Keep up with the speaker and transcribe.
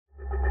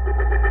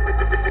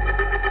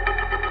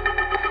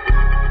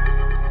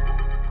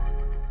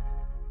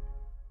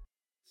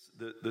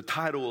the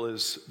title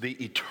is The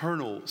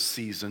Eternal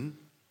Season.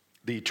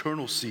 The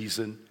Eternal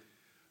Season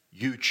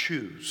You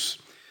Choose.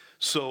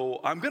 So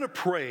I'm going to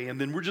pray, and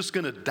then we're just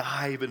going to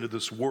dive into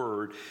this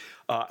word.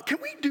 Can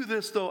we do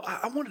this, though?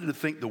 I wanted to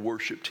thank the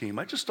worship team.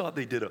 I just thought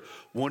they did a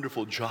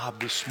wonderful job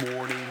this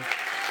morning.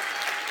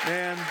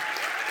 Man,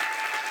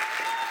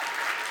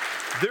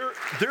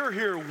 they're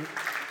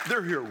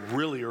here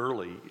really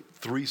early.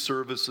 3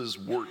 services,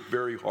 worked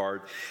very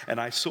hard, and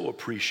I so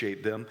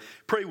appreciate them.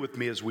 Pray with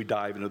me as we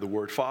dive into the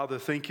word. Father,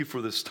 thank you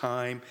for this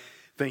time.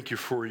 Thank you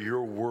for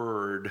your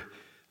word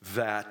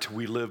that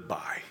we live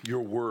by.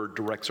 Your word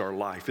directs our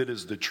life. It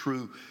is the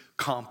true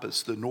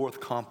compass, the north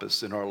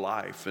compass in our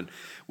life. And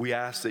we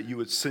ask that you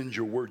would send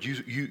your word.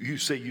 You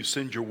say you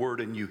send your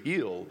word and you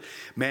heal.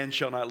 Man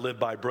shall not live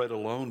by bread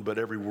alone, but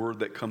every word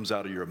that comes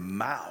out of your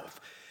mouth.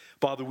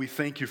 Father, we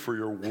thank you for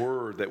your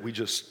word that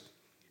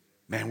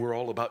we're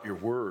all about your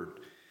word.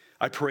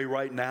 I pray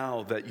right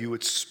now that you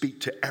would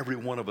speak to every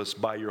one of us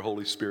by your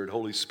Holy Spirit.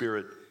 Holy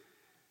Spirit,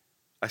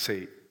 I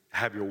say,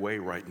 have your way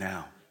right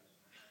now.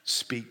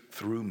 Speak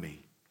through me.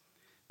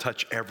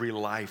 Touch every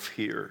life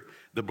here,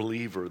 the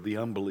believer, the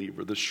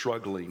unbeliever, the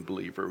struggling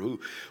believer,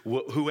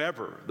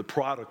 whoever, the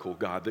prodigal,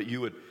 God, that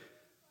you would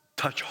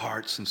touch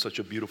hearts in such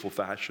a beautiful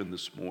fashion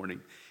this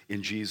morning.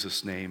 In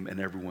Jesus' name, and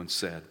everyone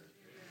said.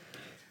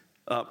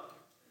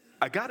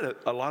 I got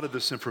a lot of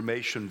this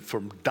information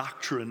from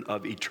Doctrine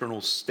of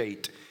Eternal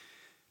State,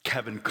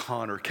 Kevin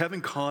Conner.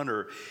 Kevin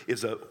Conner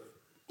is an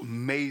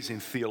amazing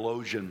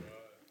theologian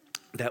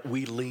that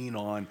we lean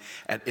on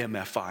at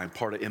MFI. I'm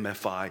part of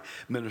MFI,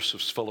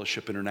 Ministers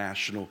Fellowship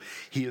International.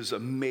 He is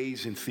an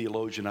amazing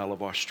theologian out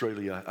of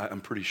Australia,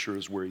 I'm pretty sure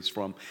is where he's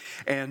from.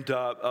 And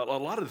a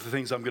lot of the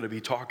things I'm going to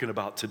be talking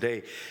about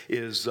today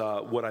is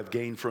what I've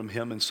gained from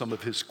him and some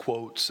of his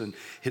quotes and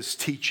his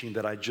teaching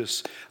that I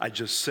just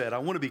said. I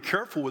want to be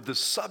careful with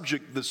this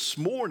subject this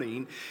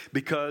morning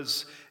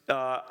because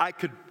I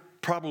could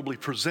probably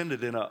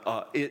presented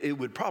it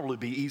would probably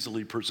be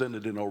easily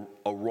presented in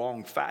a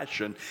wrong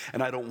fashion,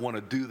 and I don't want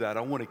to do that. I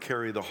want to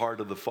carry the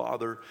heart of the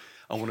Father.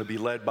 I want to be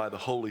led by the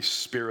Holy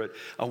Spirit.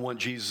 I want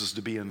Jesus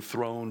to be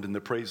enthroned in the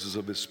praises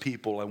of his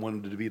people. I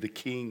want him to be the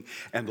King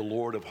and the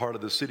Lord of Heart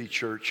of the City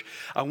Church.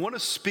 I want to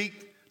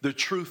speak the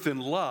truth in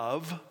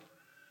love,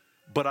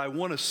 but I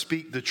want to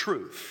speak the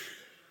truth.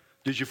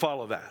 Did you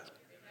follow that?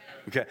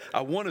 Okay, I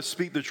want to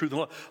speak the truth in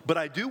love, but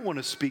I do want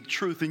to speak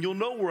truth, and you'll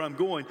know where I'm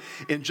going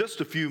in just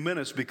a few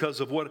minutes because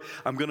of what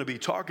I'm going to be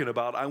talking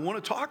about. I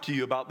want to talk to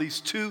you about these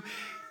 2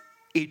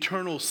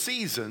 eternal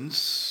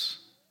seasons.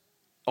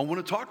 I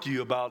want to talk to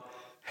you about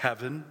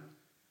heaven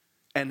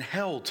and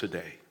hell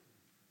today,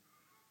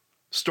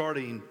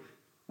 starting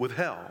with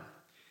hell.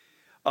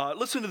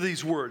 Listen to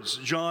these words,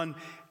 John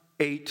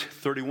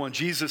 8:31.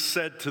 Jesus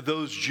said to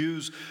those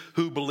Jews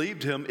who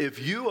believed him, "If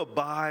you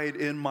abide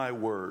in my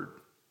word,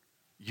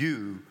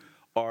 you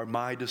are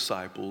my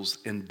disciples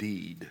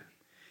indeed.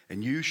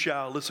 And you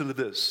shall," listen to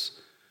this,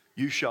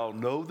 "you shall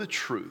know the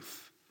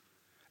truth,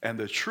 and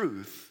the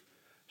truth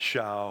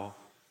shall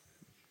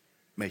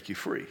make you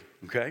free."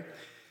 Okay?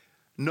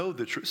 Know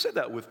the truth. Say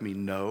that with me,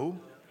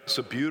 know. It's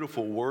a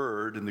beautiful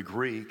word in the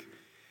Greek.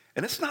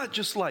 And it's not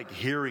just like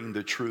hearing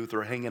the truth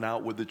or hanging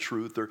out with the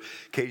truth or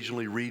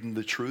occasionally reading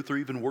the truth or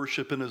even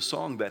worshiping a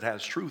song that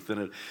has truth in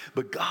it.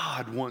 But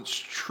God wants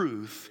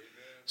truth,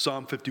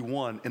 Psalm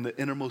 51, in the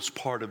innermost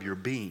part of your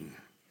being.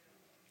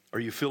 Are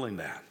you feeling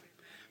that?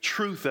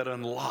 Truth that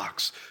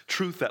unlocks,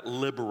 truth that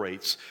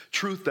liberates,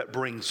 truth that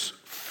brings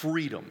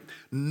freedom,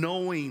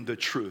 knowing the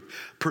truth,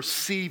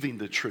 perceiving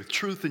the truth,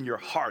 truth in your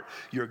heart,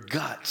 your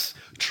guts,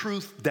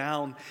 truth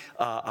down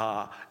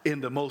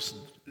in the most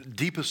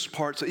deepest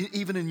parts,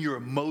 even in your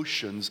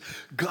emotions.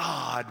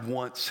 God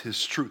wants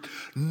his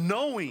truth.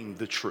 Knowing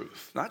the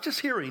truth, not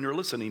just hearing or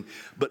listening,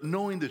 but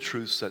knowing the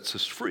truth sets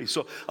us free.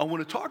 So I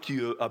want to talk to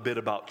you a bit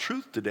about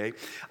truth today.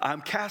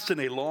 I'm casting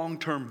a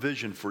long-term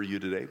vision for you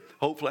today.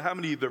 Hopefully, how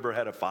many of you have ever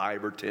had a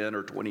 5 or 10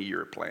 or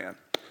 20-year plan?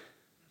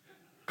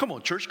 Come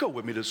on, church, go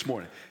with me this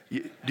morning.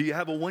 Do you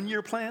have a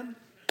 1-year plan?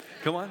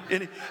 Come on.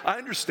 And I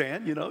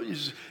understand,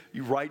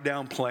 you write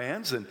down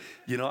plans, and,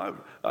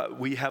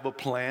 we have a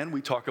plan.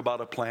 We talk about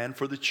a plan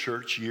for the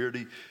church year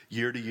to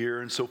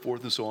year and so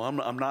forth and so on.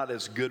 I'm not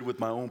as good with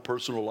my own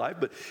personal life,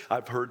 but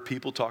I've heard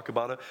people talk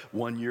about a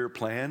 1-year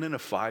plan and a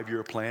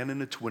 5-year plan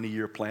and a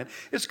 20-year plan.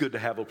 It's good to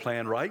have a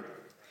plan, right?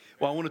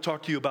 Well, I want to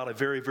talk to you about a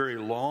very, very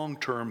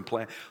long-term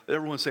plan.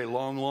 Everyone say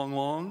long, long,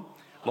 long.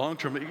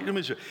 Long-term,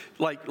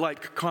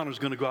 like Connor's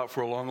going to go out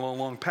for a long, long,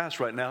 long pass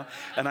right now.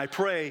 And I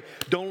pray,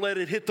 don't let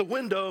it hit the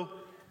window.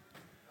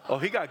 Oh,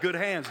 he got good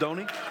hands, don't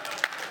he?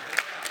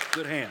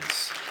 Good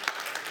hands.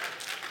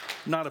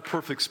 Not a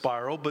perfect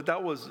spiral, but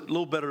that was a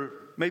little better,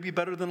 maybe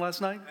better than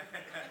last night.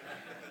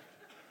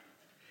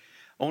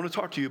 I want to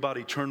talk to you about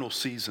eternal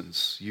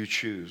seasons you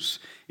choose.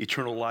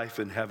 Eternal life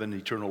in heaven,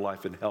 eternal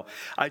life in hell.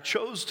 I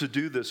chose to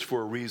do this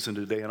for a reason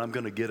today, and I'm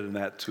going to get into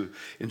that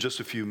in just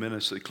a few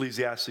minutes.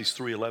 Ecclesiastes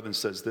 3:11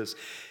 says this: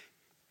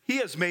 "He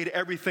has made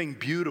everything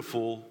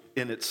beautiful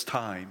in its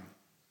time.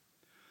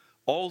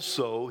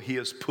 Also, he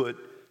has put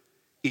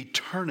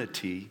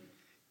eternity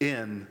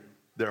in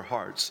their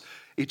hearts.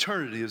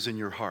 Eternity is in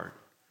your heart.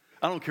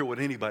 I don't care what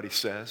anybody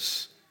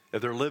says.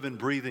 If they're living,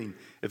 breathing,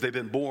 if they've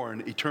been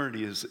born,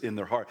 eternity is in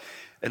their heart.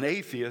 An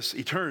atheist,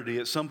 eternity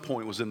at some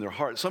point was in their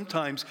heart.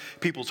 Sometimes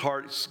people's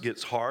hearts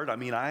gets hard. I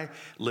mean, I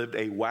lived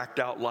a whacked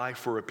out life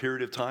for a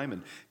period of time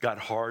and got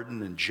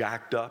hardened and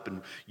jacked up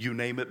and you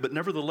name it. But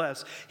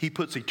nevertheless, he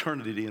puts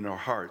eternity in our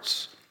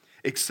hearts.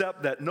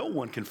 Except that no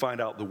one can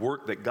find out the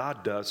work that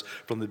God does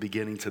from the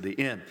beginning to the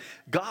end.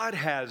 God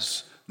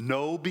has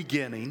no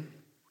beginning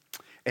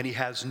and he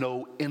has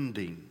no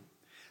ending.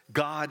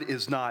 God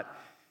is not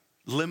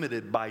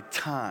limited by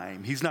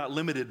time. He's not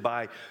limited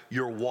by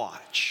your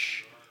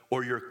watch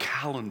or your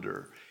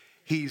calendar.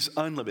 He's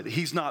unlimited.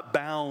 He's not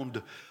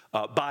bound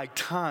by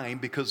time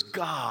because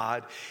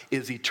God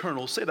is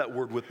eternal. Say that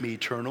word with me,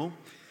 eternal.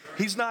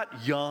 He's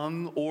not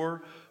young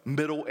or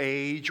middle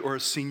age or a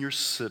senior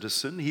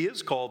citizen. He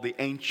is called the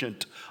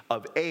Ancient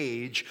of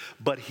Age,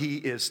 but he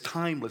is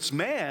timeless.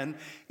 Man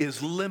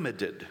is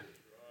limited.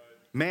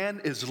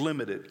 Man is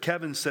limited.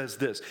 Kevin says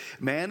this,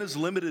 man is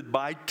limited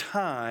by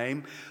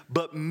time,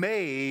 but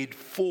made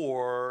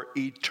for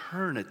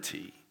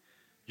eternity.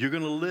 You're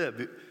going to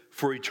live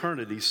for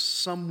eternity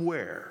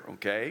somewhere,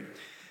 okay?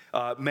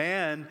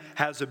 Man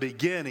has a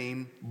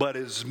beginning, but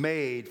is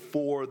made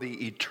for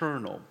the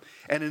eternal.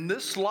 And in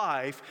this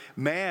life,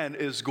 man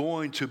is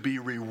going to be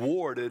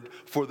rewarded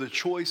for the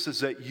choices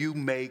that you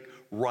make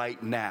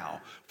right now.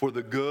 For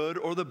the good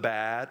or the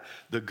bad,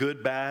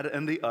 bad,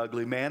 and the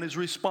ugly, man is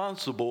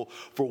responsible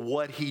for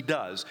what he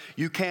does.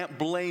 You can't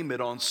blame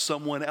it on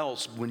someone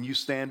else when you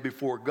stand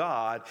before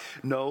God.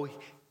 No,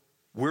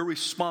 we're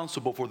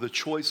responsible for the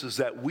choices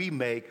that we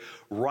make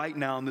right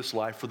now in this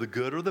life, for the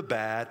good or the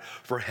bad,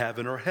 for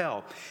heaven or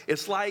hell.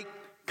 It's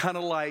kind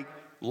of like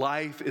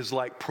life is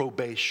like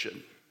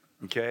probation,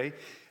 okay?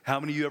 How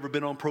many of you ever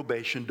been on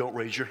probation? Don't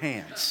raise your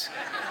hands.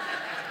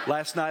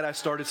 Last night I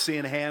started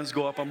seeing hands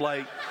go up. I'm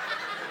like,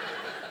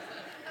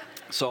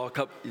 saw a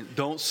couple,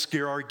 don't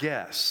scare our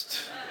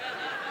guest,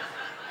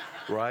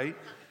 right?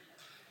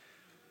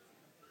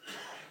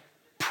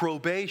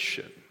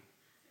 Probation.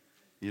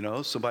 You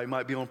know, somebody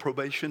might be on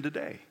probation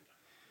today.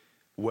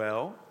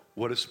 Well,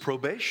 what is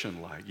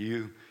probation like?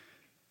 You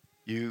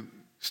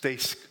stay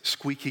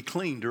squeaky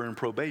clean during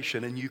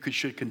probation, and you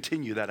should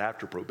continue that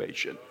after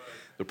probation.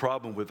 The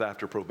problem with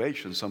after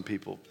probation, some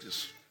people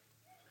just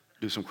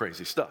do some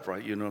crazy stuff,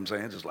 right? You know what I'm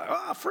saying? Just like,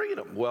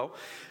 freedom. Well,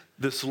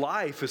 this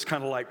life is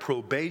kind of like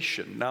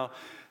probation. Now,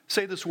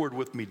 say this word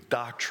with me,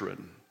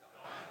 doctrine.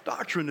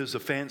 Doctrine is a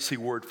fancy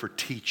word for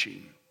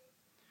teaching.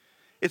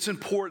 It's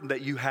important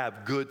that you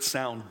have good,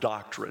 sound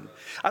doctrine.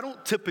 I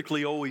don't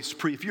typically always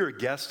preach. If you're a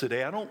guest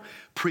today, I don't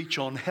preach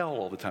on hell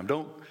all the time.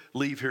 Don't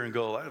leave here and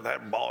go,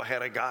 that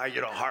bald-headed guy,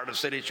 Heart of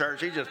City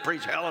Church, he just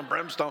preached hell and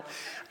brimstone.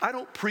 I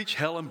don't preach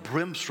hell and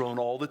brimstone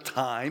all the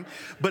time,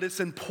 but it's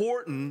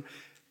important.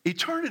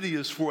 Eternity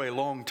is for a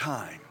long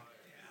time.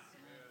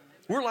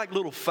 We're like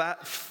little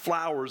fat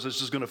flowers that's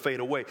just going to fade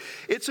away.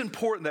 It's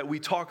important that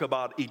we talk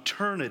about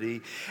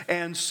eternity,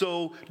 and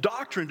so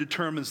doctrine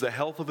determines the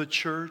health of a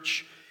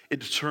church. It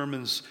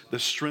determines the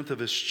strength of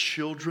his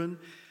children.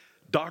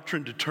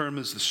 Doctrine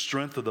determines the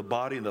strength of the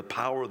body and the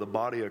power of the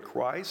body of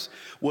Christ.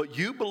 What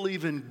you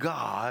believe in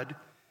God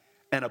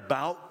and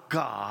about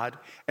God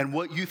and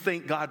what you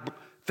think God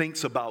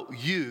thinks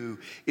about you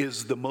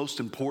is the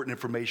most important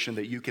information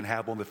that you can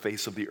have on the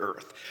face of the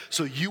earth.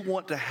 So you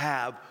want to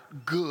have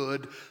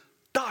good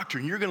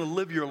doctrine. You're going to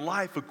live your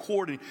life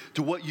according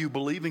to what you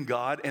believe in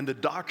God and the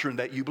doctrine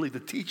that you believe, the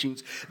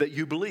teachings that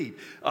you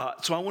believe.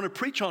 So I want to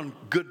preach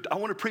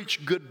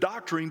good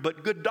doctrine,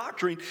 but good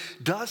doctrine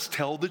does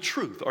tell the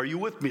truth. Are you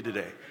with me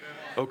today?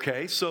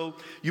 Okay, so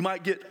you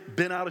might get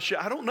bent out of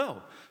shape. I don't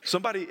know.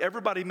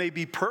 Everybody may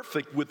be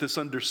perfect with this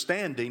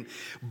understanding,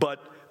 but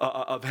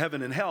of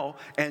heaven and hell.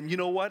 And you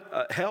know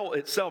what? Hell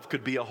itself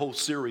could be a whole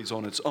series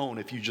on its own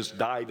if you just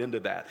dive into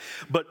that.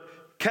 But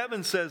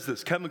Kevin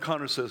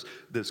Conner says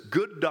this,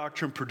 good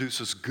doctrine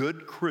produces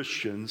good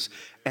Christians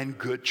and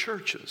good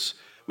churches.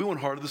 We want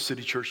Heart of the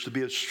City Church to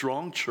be a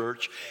strong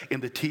church in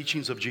the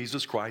teachings of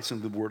Jesus Christ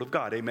and the Word of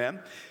God.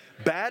 Amen?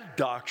 Bad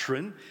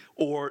doctrine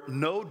or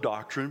no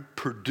doctrine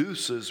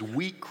produces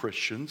weak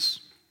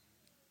Christians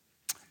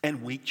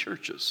and weak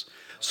churches.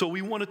 So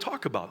we want to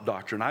talk about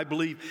doctrine. I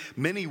believe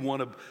many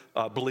want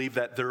to believe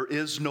that there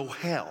is no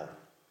hell,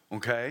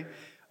 okay?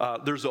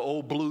 There's the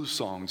old blues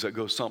songs that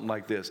go something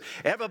like this.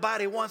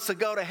 Everybody wants to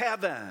go to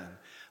heaven,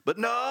 but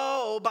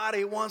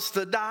nobody wants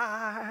to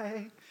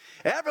die.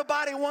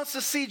 Everybody wants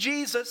to see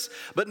Jesus,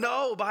 but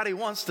nobody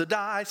wants to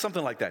die.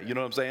 Something like that, you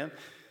know what I'm saying?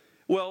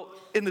 Well,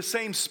 in the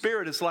same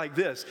spirit, it's like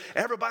this.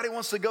 Everybody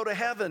wants to go to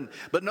heaven,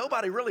 but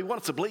nobody really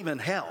wants to believe in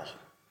hell.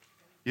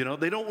 You know,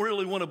 they don't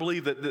really want to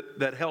believe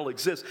that hell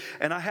exists.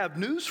 And I have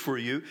news for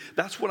you.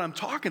 That's what I'm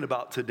talking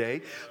about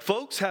today.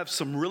 Folks have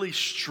some really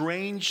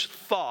strange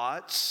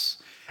thoughts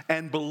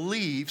and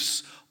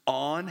beliefs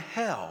on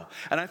hell.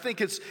 And I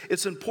think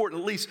it's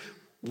important, at least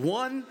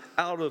 1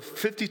 out of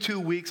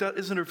 52 weeks,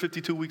 isn't there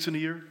 52 weeks in a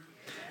year?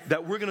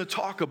 that we're going to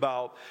talk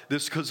about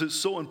this because it's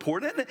so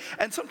important.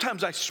 And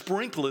sometimes I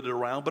sprinkle it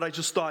around, but I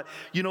just thought,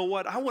 you know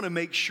what? I want to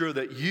make sure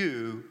that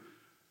you,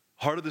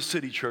 Heart of the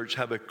City Church,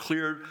 have a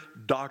clear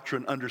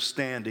doctrine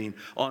understanding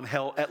on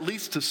hell, at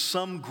least to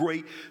some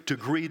great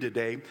degree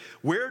today.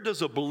 Where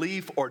does a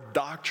belief or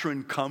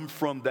doctrine come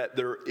from that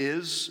there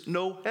is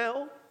no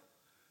hell?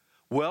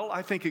 Well,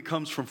 I think it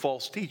comes from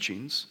false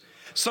teachings.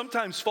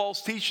 Sometimes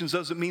false teachings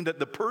doesn't mean that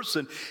the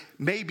person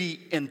may be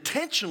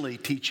intentionally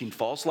teaching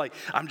false, like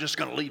I'm just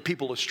going to lead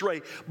people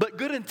astray, but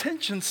good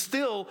intention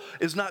still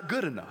is not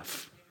good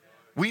enough.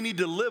 We need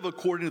to live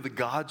according to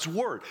God's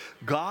word.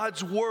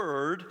 God's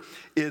word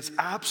is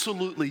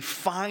absolutely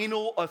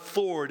final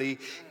authority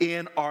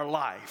in our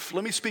life.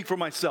 Let me speak for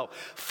myself.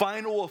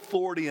 Final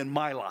authority in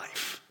my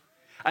life.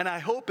 And I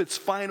hope it's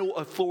final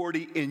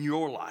authority in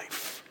your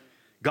life.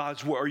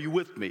 God's word. Are you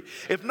with me?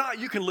 If not,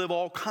 you can live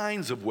all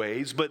kinds of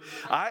ways, but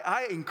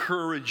I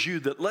encourage you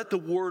that let the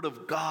word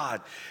of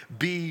God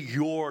be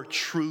your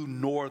true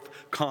north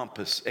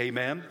compass.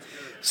 Amen.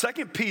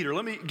 2 Peter,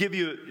 let me give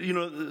you,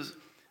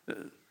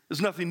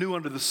 there's nothing new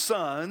under the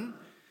sun.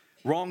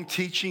 Wrong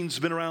teaching's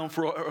been around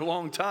for a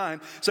long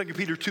time. 2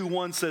 Peter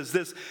 2:1 says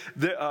this,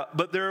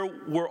 but there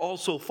were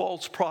also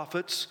false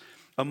prophets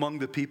among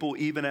the people,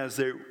 even as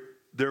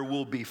there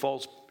will be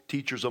false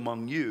teachers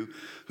among you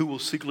who will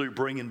secretly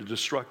bring into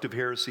destructive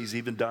heresies,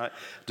 even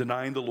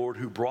denying the Lord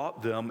who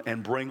brought them,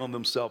 and bring on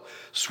themselves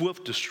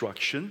swift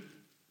destruction.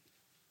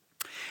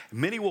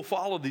 Many will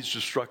follow these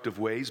destructive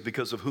ways,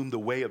 because of whom the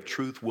way of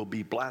truth will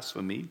be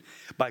blasphemed.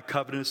 By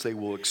covetousness they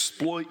will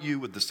exploit you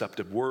with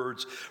deceptive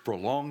words. For a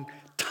long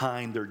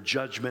time their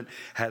judgment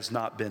has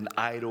not been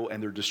idle,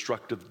 and their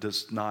destruction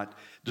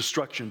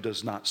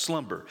does not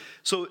slumber.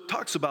 So it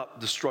talks about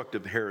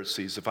destructive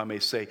heresies, if I may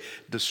say,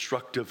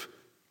 destructive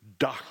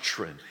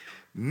doctrine.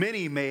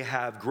 Many may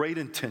have great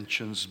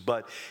intentions,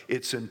 but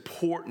it's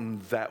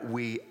important that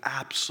we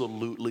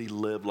absolutely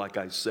live, like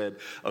I said,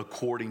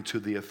 according to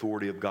the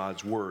authority of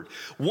God's word.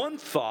 One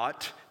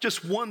thought,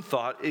 just one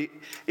thought.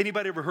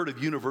 Anybody ever heard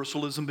of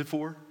universalism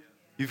before?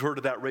 You've heard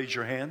of that? Raise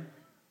your hand.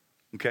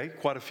 Okay,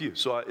 quite a few.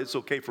 So it's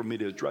okay for me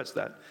to address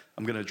that.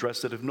 I'm going to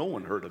address it if no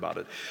one heard about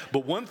it.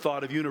 But one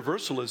thought of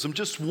universalism,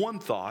 just one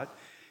thought,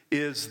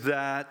 is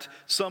that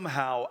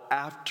somehow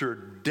after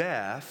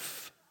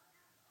death,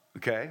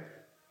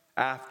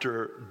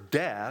 after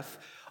death,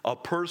 a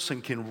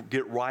person can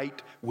get right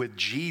with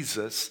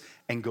Jesus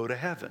and go to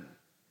heaven.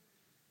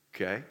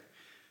 Okay?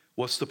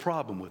 What's the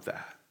problem with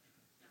that?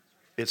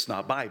 It's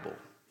not Bible.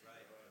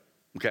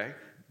 Okay?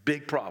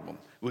 Big problem.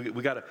 We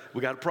got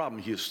a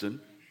problem, Houston.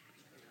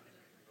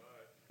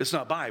 It's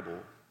not Bible.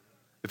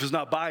 If it's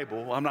not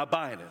Bible, I'm not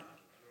buying it.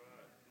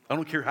 I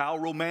don't care how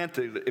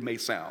romantic it may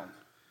sound,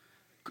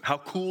 how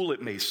cool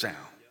it may sound.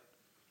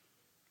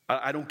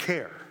 I don't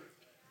care.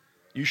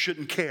 You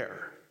shouldn't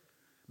care,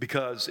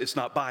 because it's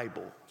not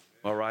Bible,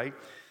 all right?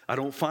 I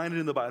don't find it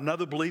in the Bible.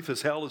 Another belief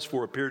is hell is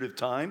for a period of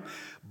time,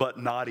 but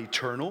not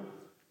eternal.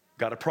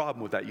 Got a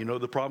problem with that. You know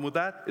the problem with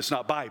that? It's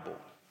not Bible.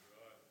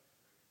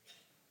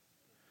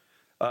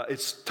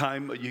 It's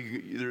time,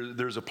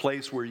 there's a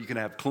place where you can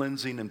have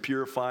cleansing and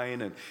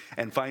purifying,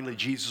 and finally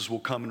Jesus will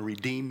come and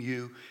redeem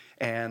you.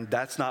 And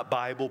that's not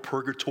Bible.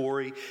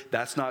 Purgatory,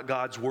 that's not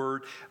God's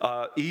word.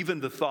 Even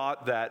the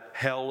thought that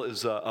hell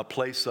is a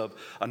place of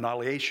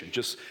annihilation,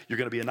 just you're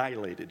going to be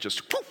annihilated,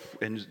 just poof,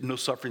 and no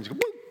suffering's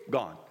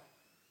gone.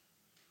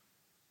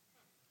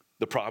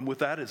 The problem with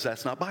that is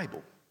that's not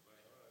Bible.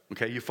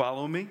 Okay, you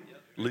following me?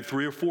 Yep.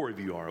 3 or 4 of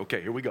you are.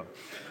 Okay, here we go.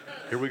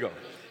 Here we go.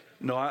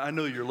 No, I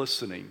know you're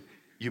listening.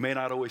 You may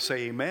not always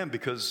say amen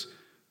because,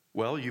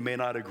 well, you may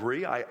not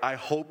agree. I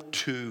hope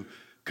to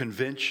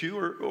convince you,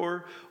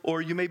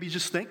 or you may be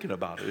just thinking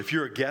about it. If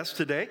you're a guest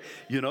today,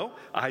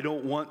 I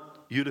don't want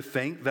you to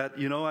think that,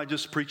 I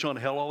just preach on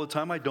hell all the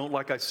time. I don't,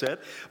 like I said,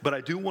 but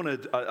I do want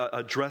to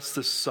address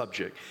this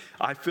subject.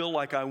 I feel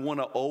like I want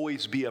to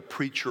always be a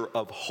preacher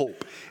of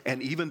hope.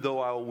 And even though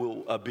I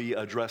will be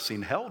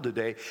addressing hell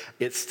today,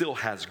 it still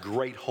has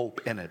great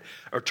hope in it.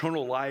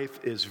 Eternal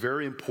life is a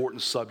very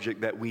important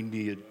subject that we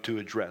need to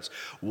address.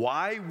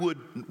 Why would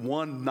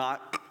one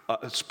not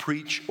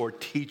preach or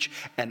teach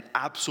an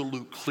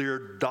absolute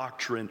clear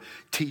doctrine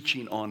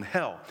teaching on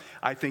hell?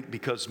 I think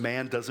because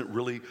man doesn't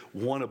really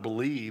want to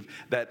believe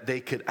that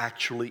they could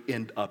actually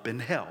end up in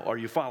hell. Are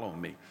you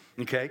following me?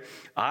 Okay?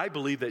 I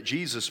believe that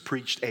Jesus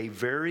preached a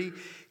very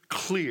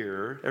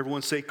clear,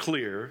 everyone say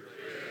clear.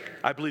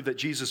 I believe that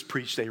Jesus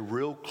preached a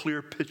real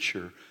clear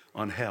picture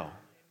on hell.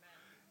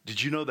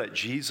 Did you know that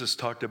Jesus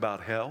talked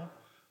about hell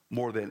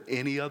more than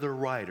any other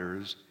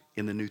writers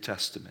in the New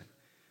Testament?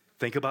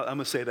 Think about, I'm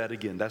going to say that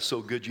again. That's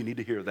so good, you need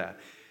to hear that.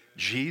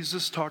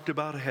 Jesus talked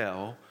about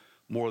hell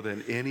more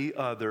than any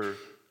other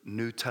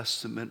New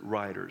Testament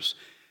writers.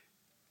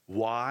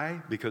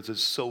 Why? Because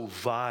it's so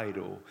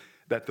vital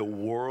that the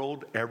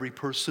world, every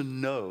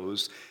person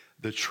knows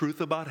the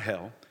truth about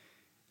hell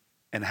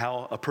and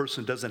how a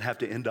person doesn't have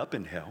to end up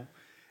in hell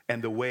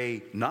and the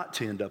way not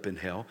to end up in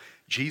hell.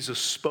 Jesus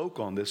spoke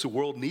on this. The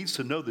world needs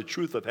to know the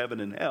truth of heaven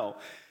and hell.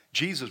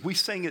 Jesus, we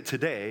sang it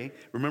today.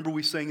 Remember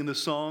we sang in the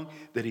song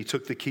that he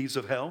took the keys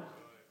of hell?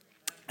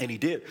 And he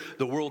did.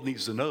 The world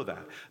needs to know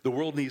that. The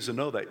world needs to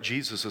know that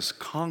Jesus has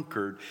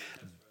conquered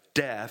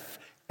death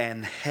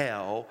and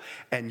hell,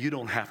 and you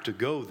don't have to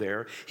go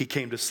there. He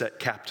came to set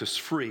captives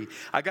free.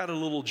 I got a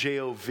little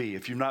J-O-V.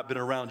 If you've not been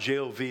around,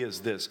 J-O-V is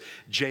this,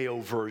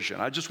 J-O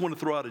version. I just want to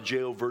throw out a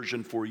J-O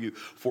version for you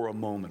for a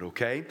moment,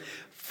 okay?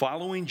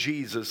 Following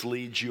Jesus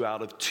leads you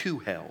out of two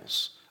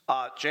hells.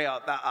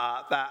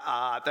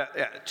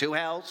 Two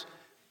hells?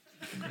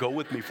 Go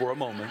with me for a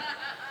moment.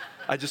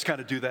 I just kind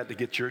of do that to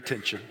get your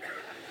attention.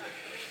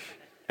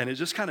 And it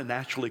just kind of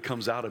naturally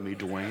comes out of me,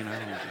 Dwayne. I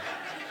don't know.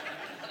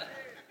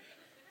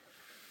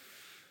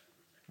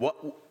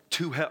 What?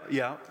 To hell?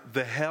 Yeah,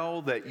 the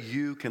hell that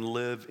you can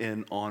live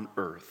in on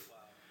earth,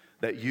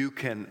 that you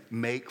can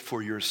make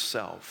for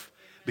yourself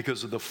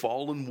because of the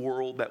fallen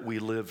world that we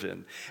live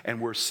in.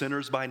 And we're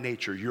sinners by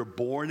nature. You're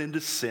born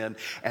into sin,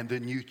 and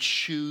then you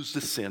choose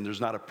to sin.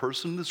 There's not a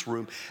person in this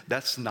room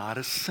that's not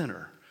a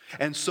sinner.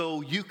 And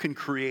so you can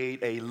create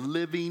a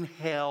living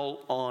hell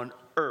on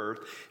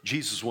earth.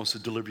 Jesus wants to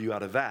deliver you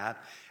out of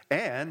that.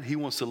 And he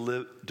wants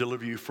to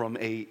deliver you from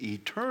an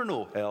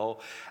eternal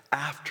hell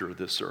after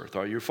this earth.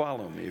 Are you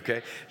following me?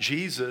 Okay.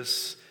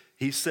 Jesus,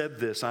 he said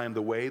this, I am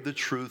the way, the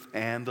truth,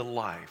 and the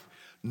life.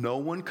 No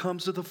one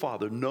comes to the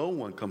Father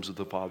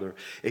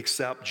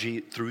except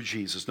through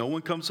Jesus. No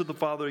one comes to the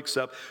Father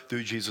except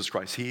through Jesus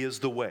Christ. He is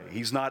the way.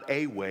 He's not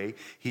a way.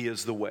 He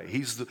is the way.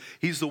 He's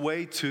the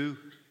way to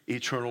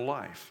eternal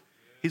life.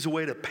 He's a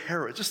way to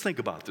paradise. Just think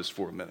about this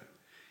for a minute.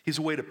 He's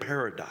a way to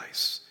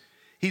paradise.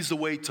 He's the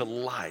way to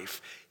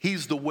life.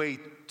 He's the way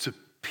to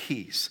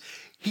peace.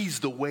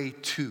 He's the way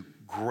to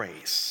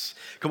grace.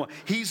 Come on.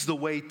 He's the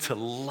way to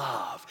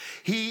love.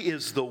 He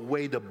is the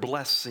way to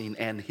blessing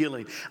and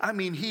healing. I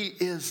mean, he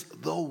is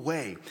the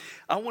way.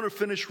 I want to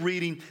finish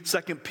reading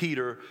 2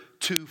 Peter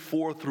 2,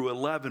 4 through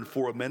 11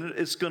 for a minute.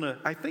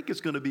 I think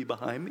it's going to be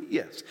behind me.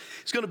 Yes,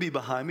 it's going to be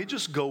behind me.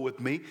 Just go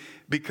with me,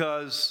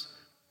 because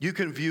you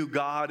can view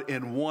God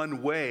in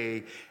one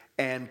way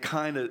and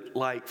kind of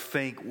like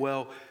think,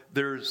 well,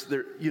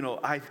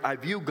 I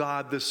view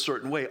God this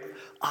certain way.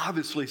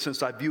 Obviously,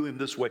 since I view him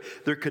this way,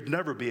 there could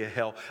never be a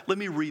hell. Let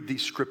me read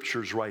these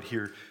scriptures right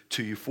here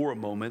to you for a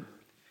moment.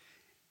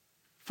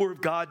 For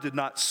if God did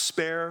not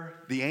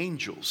spare the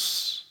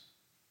angels,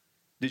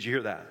 did you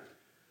hear that?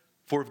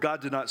 For if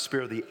God did not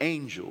spare the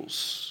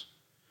angels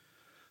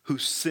who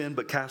sinned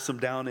but cast them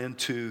down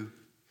into,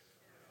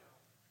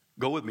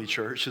 go with me,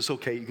 church. It's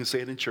okay. You can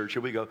say it in church.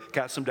 Here we go.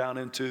 Cast them down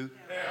into,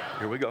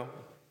 here we go.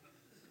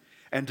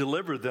 And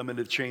delivered them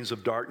into chains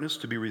of darkness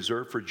to be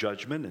reserved for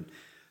judgment, and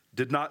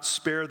did not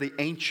spare the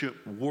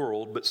ancient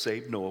world, but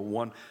saved Noah,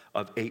 one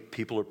of 8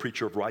 people, a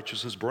preacher of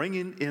righteousness,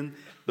 bringing in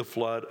the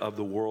flood of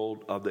the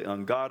world of the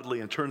ungodly,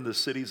 and turned the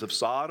cities of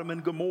Sodom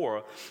and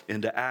Gomorrah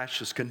into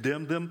ashes,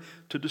 condemned them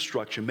to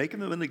destruction, making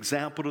them an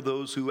example to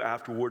those who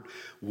afterward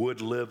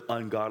would live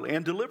ungodly,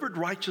 and delivered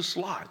righteous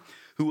Lot,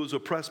 who was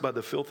oppressed by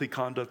the filthy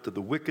conduct of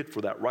the wicked,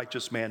 for that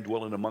righteous man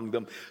dwelling among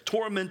them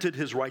tormented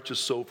his righteous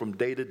soul from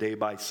day to day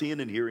by seeing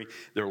and hearing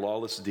their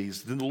lawless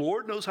deeds. Then the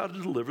Lord knows how to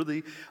deliver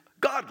the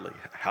godly,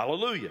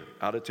 hallelujah,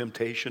 out of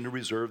temptation, to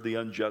reserve the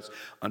unjust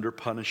under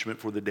punishment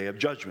for the day of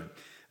judgment.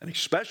 And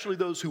especially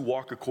those who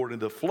walk according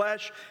to the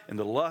flesh and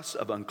the lust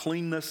of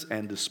uncleanness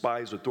and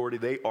despise authority.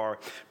 They are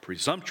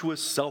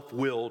presumptuous,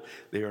 self-willed.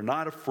 They are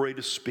not afraid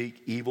to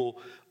speak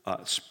evil,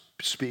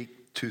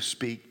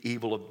 speak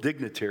evil of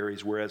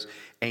dignitaries, whereas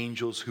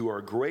angels who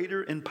are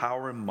greater in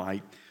power and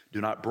might do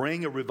not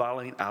bring a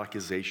reviling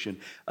accusation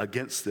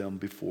against them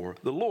before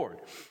the Lord.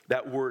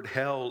 That word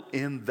hell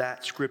in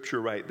that scripture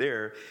right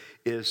there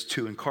is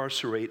to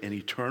incarcerate in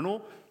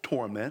eternal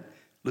torment.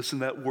 Listen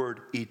to that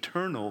word,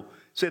 eternal.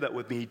 Say that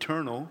with me,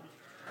 eternal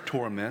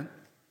torment.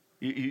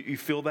 You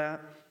feel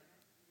that?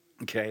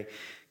 Okay,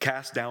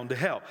 cast down to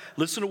hell.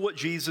 Listen to what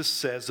Jesus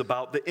says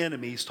about the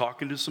enemy. He's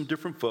talking to some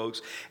different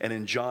folks. And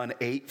in John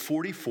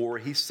 8:44,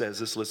 he says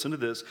this. Listen to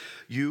this.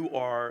 You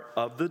are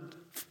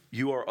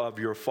of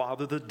your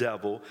father the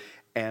devil,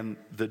 and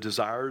the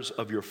desires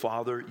of your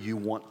father you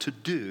want to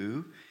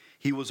do.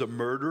 He was a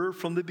murderer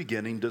from the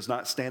beginning, does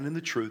not stand in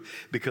the truth,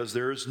 because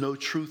there is no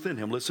truth in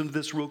him. Listen to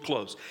this real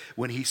close.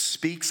 When he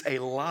speaks a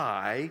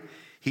lie,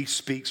 he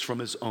speaks from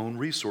his own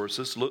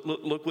resources.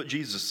 Look what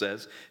Jesus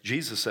says.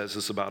 Jesus says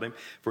this about him,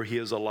 for he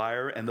is a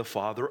liar and the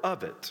father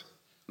of it.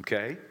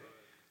 Okay?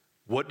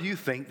 What do you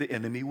think the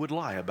enemy would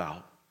lie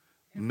about?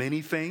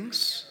 Many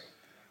things,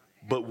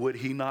 but would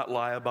he not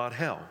lie about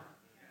hell?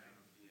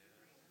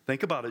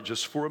 Think about it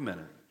just for a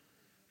minute.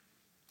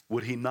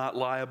 Would he not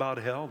lie about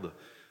hell? The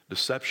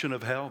deception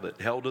of hell,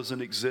 that hell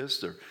doesn't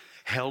exist, or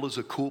hell is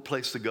a cool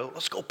place to go.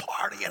 Let's go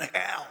party in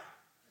hell.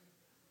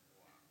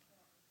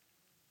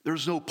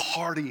 There's no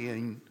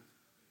partying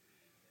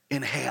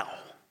in hell.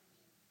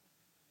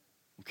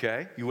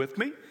 Okay, you with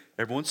me?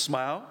 Everyone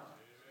smile.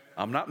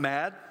 I'm not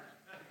mad.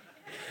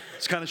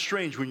 It's kind of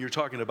strange when you're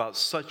talking about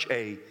such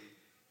a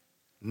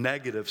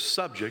negative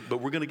subject, but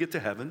we're going to get to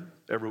heaven.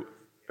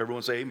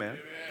 Everyone say amen.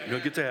 We're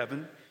going to get to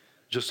heaven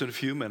just in a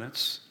few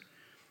minutes.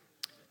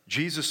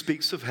 Jesus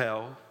speaks of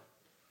hell,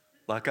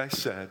 like I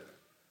said,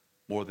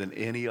 more than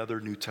any other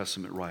New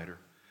Testament writer.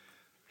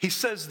 He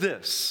says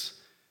this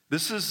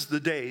is the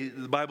day,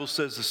 the Bible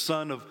says, the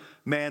Son of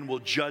Man will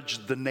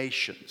judge the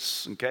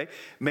nations, okay?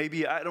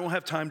 Maybe I don't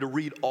have time to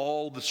read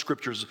all the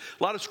scriptures,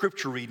 a lot of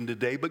scripture reading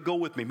today, but go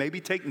with me. Maybe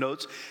take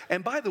notes.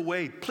 And by the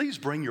way, please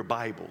bring your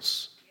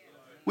Bibles.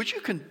 Would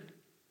you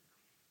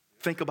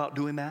think about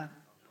doing that?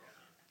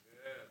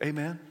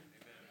 Amen.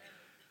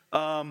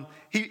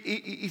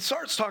 He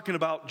starts talking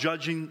about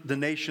judging the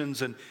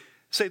nations, and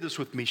say this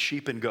with me,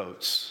 sheep and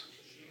goats.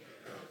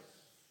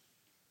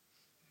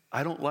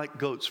 I don't like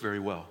goats very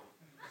well.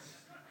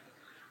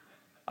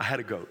 I had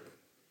a goat.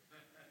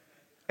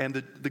 And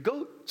the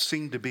goat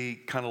seemed to be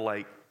kind of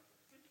like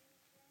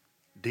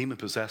demon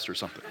possessed or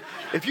something.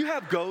 If you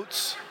have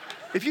goats,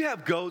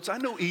 I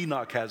know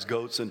Enoch has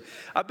goats, and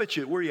I bet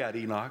you, where you at,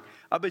 Enoch?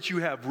 I bet you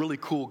have really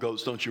cool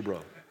goats, don't you,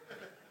 bro?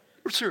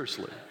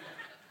 Seriously.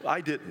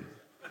 I didn't.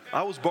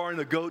 I was borrowing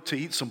a goat to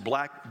eat some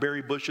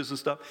blackberry bushes and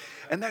stuff.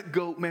 And that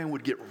goat, man,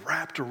 would get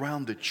wrapped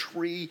around the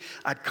tree.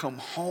 I'd come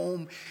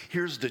home.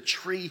 Here's the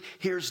tree.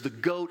 Here's the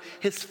goat.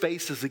 His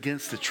face is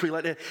against the tree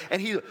like that.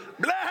 And he,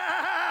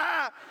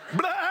 blah,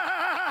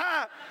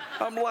 blah.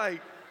 I'm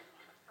like,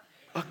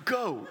 a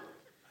goat.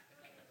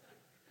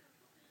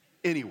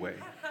 Anyway,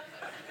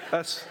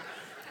 that's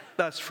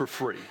for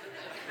free.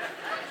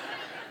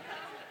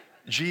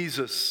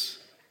 Jesus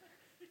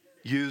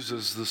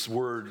uses this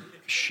word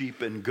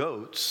sheep and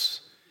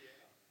goats,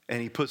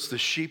 and he puts the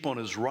sheep on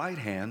his right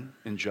hand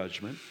in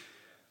judgment,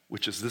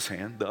 which is this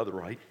hand, the other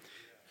right.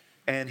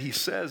 And he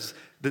says,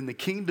 then the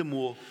king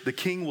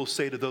will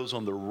say to those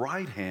on the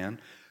right hand,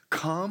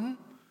 come,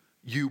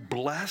 you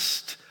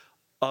blessed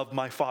of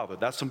my Father.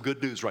 That's some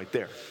good news right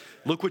there.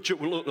 Look.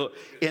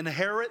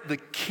 Inherit the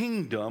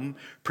kingdom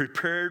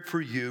prepared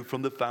for you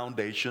from the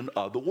foundation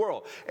of the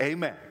world.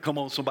 Amen. Come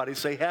on, somebody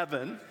say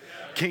heaven,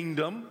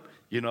 kingdom.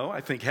 You know,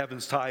 I think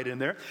heaven's tied in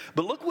there.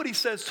 But look what he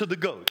says to the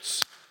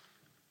goats.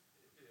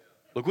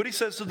 Look what he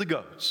says to the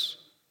goats.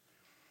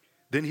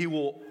 Then he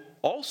will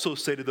also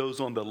say to those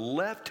on the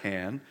left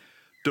hand,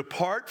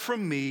 depart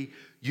from me,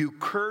 you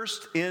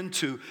cursed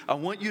into, I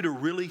want you to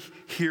really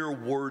hear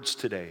words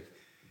today.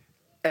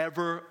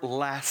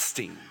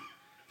 Everlasting.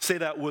 Say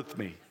that with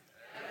me.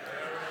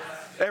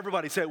 Everlasting.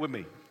 Everybody say it with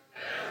me.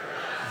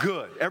 Everlasting.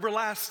 Good.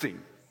 Everlasting.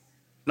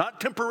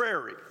 Not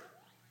temporary.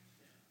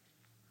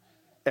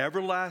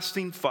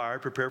 Everlasting fire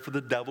prepared for the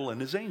devil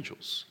and his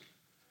angels.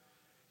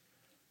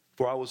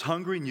 For I was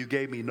hungry and you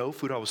gave me no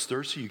food. I was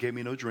thirsty, you gave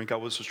me no drink. I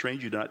was a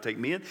stranger, you did not take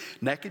me in.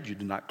 Naked, you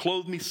did not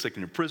clothe me. Sick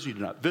and in prison, you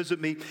did not visit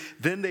me.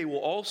 Then they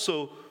will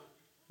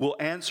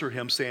answer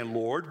him, saying,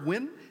 Lord,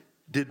 when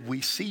did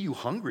we see you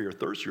hungry or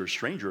thirsty or a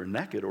stranger or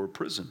naked or in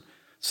prison,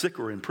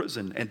 sick or in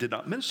prison, and did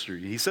not minister to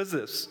you? He says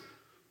this.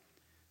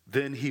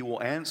 Then he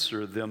will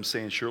answer them,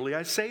 saying, surely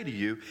I say to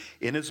you,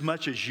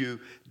 inasmuch as you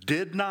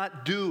did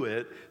not do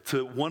it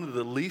to one of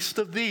the least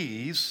of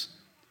these,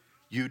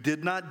 you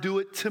did not do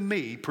it to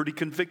me. Pretty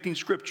convicting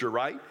scripture,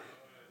 right?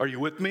 Are you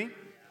with me?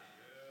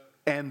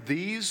 And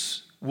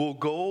these will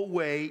go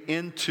away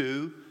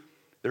into,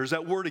 there's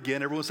that word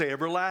again, everyone say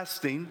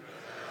everlasting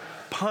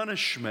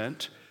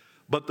punishment,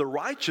 but the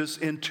righteous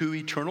into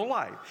eternal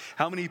life.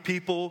 How many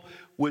people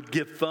would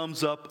give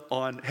thumbs up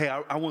on, hey,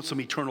 I want some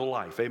eternal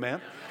life?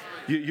 Amen?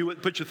 You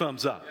would put your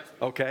thumbs up,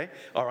 okay?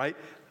 All right.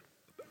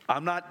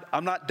 I'm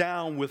not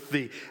down with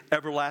the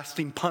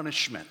everlasting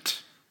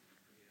punishment.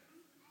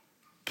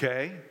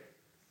 Okay?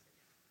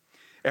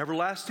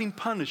 Everlasting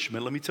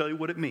punishment, let me tell you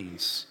what it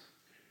means.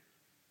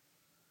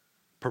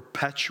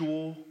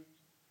 Perpetual,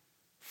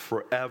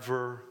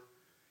 forever,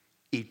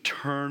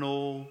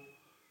 eternal,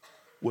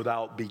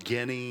 without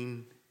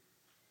beginning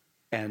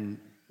and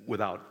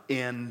without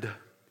end.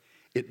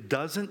 It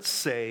doesn't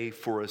say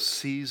for a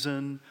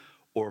season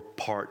or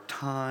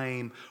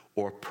part-time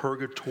or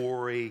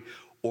purgatory,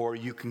 or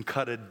you can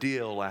cut a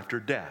deal after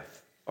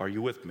death. Are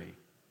you with me?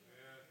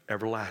 Yeah.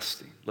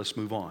 Everlasting. Let's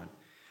move on.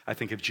 I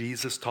think if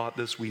Jesus taught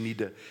this, we need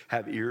to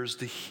have ears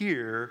to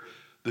hear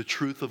the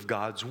truth of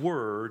God's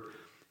word.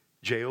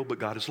 J.O., but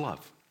God is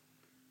love.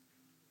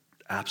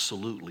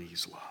 Absolutely,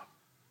 he's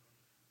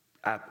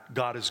love.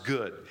 God is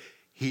good.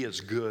 He is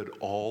good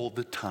all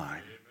the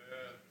time.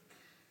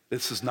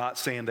 This is not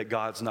saying that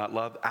God's not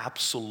love.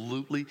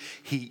 Absolutely,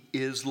 he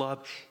is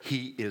love.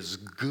 He is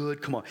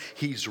good. Come on.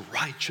 He's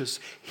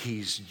righteous.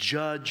 He's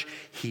judge.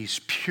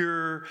 He's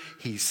pure.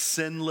 He's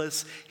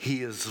sinless.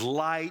 He is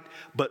light.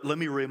 But let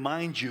me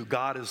remind you,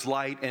 God is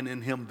light, and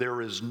in him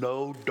there is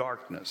no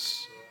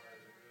darkness.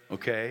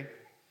 Okay?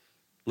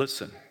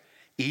 Listen.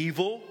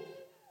 Evil,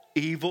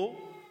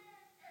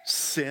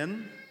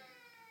 sin,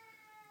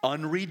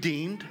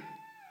 unredeemed,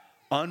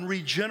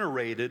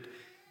 unregenerated,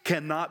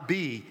 cannot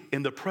be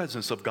in the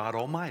presence of God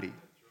Almighty.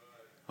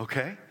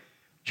 Okay?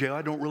 Jay,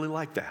 I don't really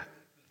like that.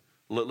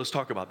 Let's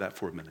talk about that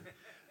for a minute.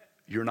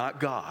 You're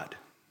not God.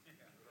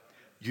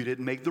 You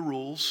didn't make the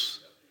rules,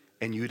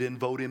 and you didn't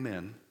vote him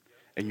in,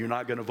 and you're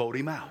not going to vote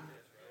him out.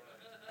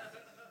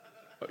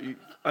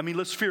 I mean,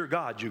 let's fear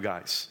God, you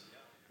guys.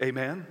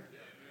 Amen?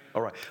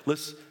 All right,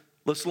 let's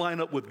line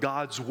up with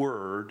God's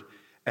word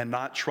and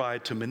not try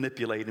to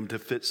manipulate him to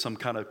fit some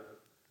kind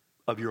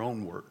of your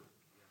own word.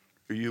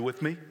 Are you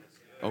with me?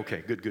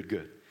 Okay,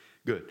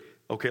 good.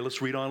 Okay,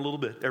 let's read on a little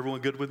bit.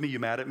 Everyone good with me? You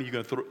mad at me? You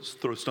going to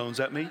throw stones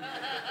at me?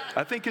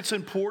 I think it's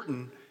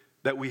important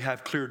that we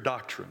have clear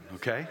doctrine,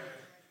 okay?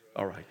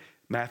 All right.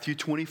 Matthew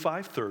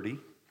 25:30.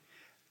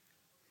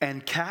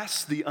 And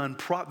cast the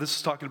this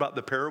is talking about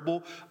the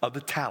parable of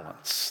the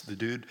talents. The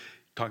dude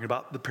talking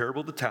about the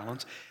parable of the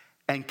talents.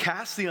 And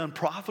cast the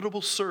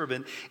unprofitable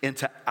servant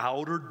into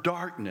outer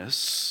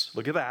darkness.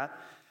 Look at that.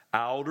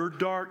 Outer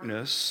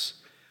darkness,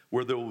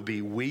 where there will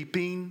be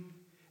weeping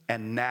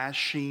and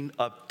gnashing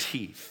of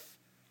teeth.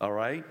 All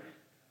right?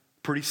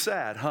 Pretty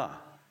sad, huh?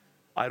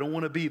 I don't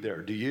want to be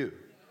there, do you?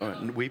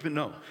 Weeping?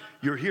 No.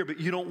 You're here, but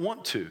you don't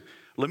want to.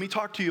 Let me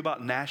talk to you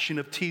about gnashing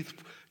of teeth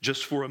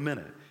just for a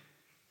minute.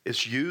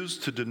 It's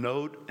used to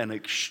denote an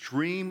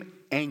extreme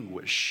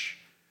anguish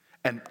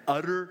and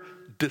utter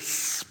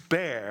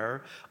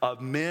despair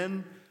of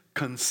men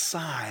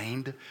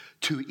consigned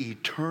to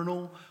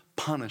eternal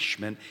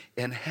punishment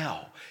in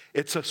hell.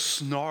 It's a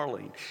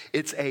snarling.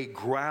 It's a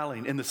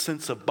growling in the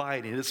sense of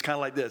biting. It's kind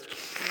of like this.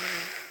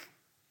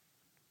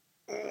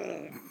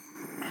 Oh,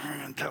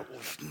 man, that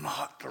was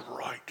not the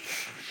right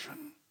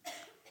decision.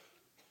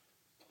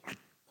 I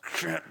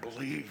can't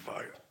believe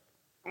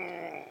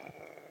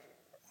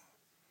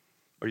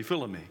Are you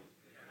feeling me?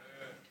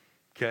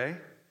 Okay.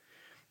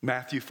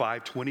 Matthew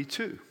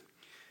 5:22.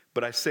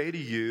 But I say to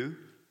you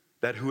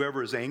that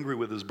whoever is angry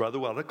with his brother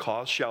without a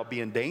cause shall be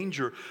in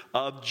danger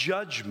of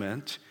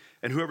judgment,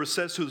 and whoever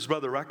says to his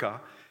brother Reka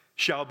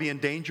shall be in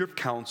danger of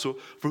counsel,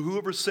 for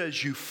whoever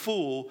says you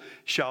fool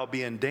shall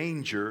be in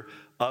danger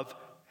of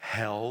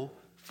hell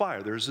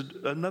fire. There's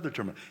another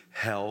term,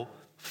 hell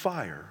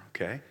fire,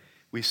 okay?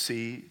 We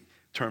see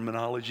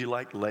terminology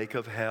like lake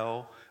of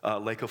hell,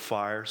 lake of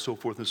fire, so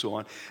forth and so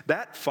on.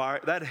 That fire,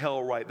 that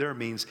hell right there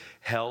means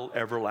hell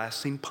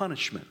everlasting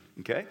punishment,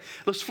 okay?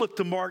 Let's flip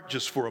to Mark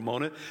just for a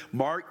moment.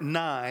 Mark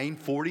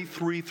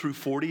 9:43 through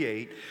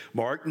 48.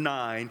 Mark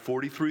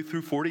 9:43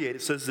 through 48,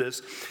 it says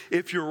this: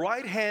 if your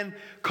right hand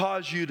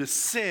cause you to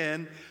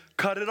sin,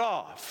 cut it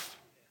off.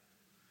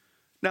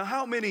 Now,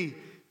 how many,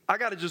 I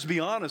got to just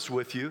be honest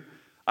with you,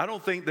 I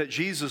don't think that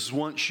Jesus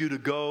wants you to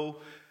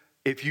go,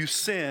 if you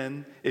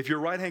sin, if your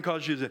right hand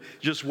causes you to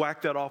just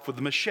whack that off with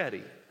a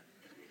machete.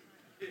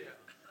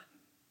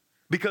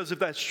 Because if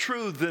that's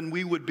true, then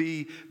we would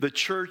be the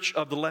church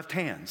of the left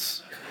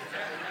hands.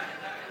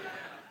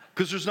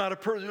 Because there's not a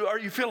person, are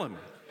you feeling me?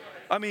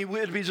 I mean,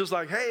 it'd be just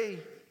like, hey,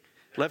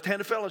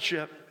 left-handed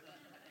fellowship,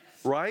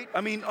 right?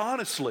 I mean,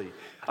 honestly,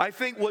 I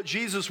think what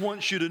Jesus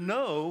wants you to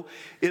know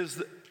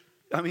is,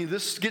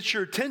 this gets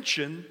your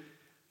attention,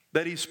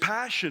 that he's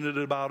passionate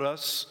about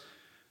us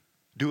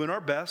doing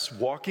our best,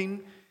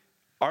 walking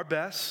our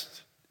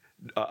best,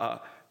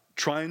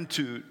 trying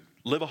to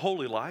live a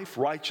holy life,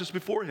 righteous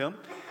before him.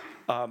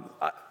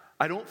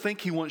 I don't think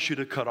he wants you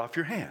to cut off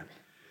your hand,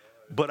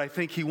 but I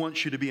think he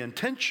wants you to be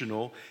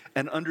intentional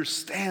and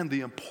understand the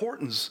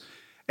importance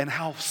and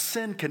how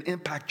sin can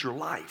impact your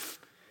life.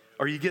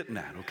 Are you getting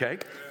that? Okay,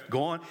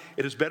 go on.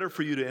 It is better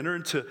for you to enter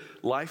into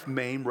life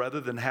maimed rather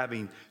than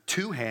having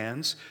two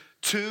hands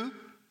to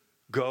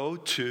go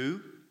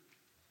to.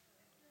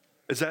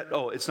 Is that,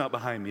 it's not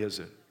behind me, is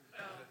it?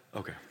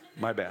 Okay,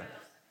 my bad.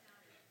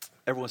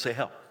 Everyone say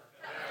hell.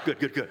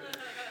 Good.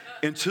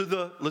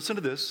 Listen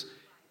to this,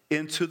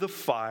 into the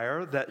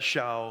fire that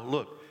shall,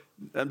 look,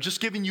 I'm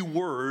just giving you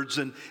words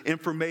and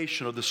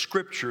information of the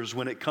scriptures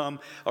when it come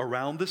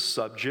around this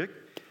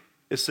subject.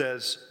 It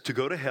says to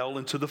go to hell,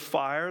 into the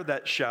fire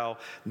that shall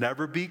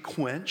never be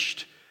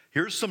quenched.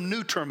 Here's some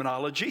new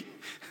terminology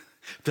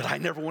that I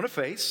never want to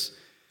face.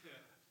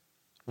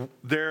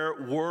 Their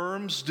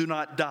worms do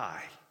not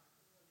die.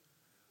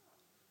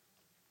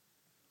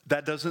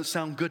 That doesn't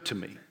sound good to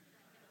me.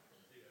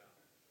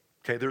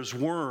 Okay, there's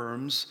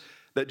worms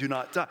that do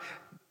not die.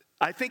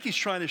 I think he's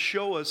trying to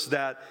show us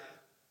that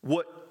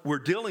what we're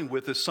dealing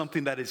with is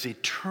something that is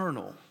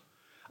eternal,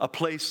 a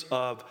place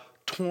of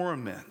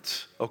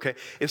torment, okay?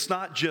 It's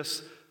not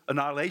just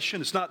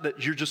annihilation. It's not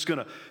that you're just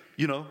going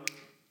to,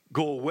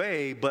 go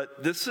away,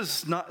 but this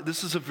is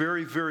a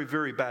very, very,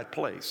 very bad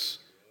place.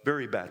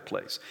 Very bad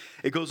place.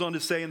 It goes on to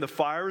say, and the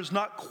fire is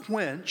not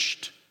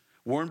quenched.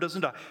 Worm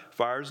doesn't die.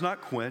 Fire is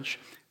not quenched.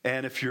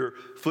 And if your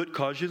foot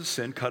causes you to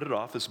sin, cut it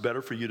off. It's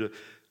better for you to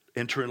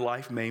enter in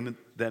life maimed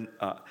than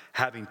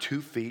having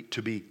 2 feet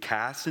to be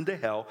cast into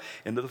hell,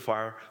 into the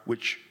fire,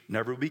 which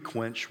never will be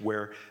quenched,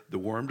 where the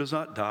worm does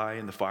not die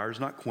and the fire is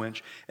not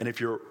quenched. And if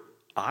your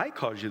eye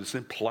causes you to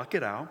sin, pluck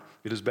it out.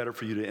 It is better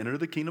for you to enter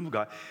the kingdom of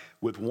God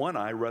with one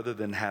eye rather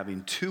than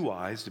having 2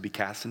 eyes, to be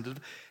cast into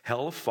the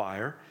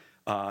hellfire,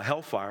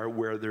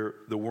 where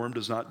the worm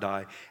does not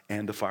die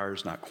and the fire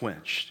is not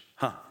quenched.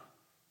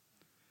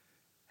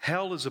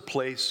 Hell is a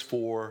place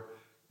for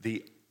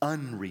the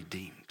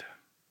unredeemed.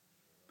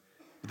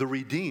 The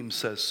redeemed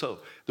says so.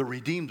 The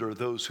redeemed are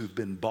those who've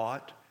been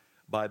bought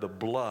by the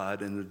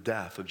blood and the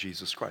death of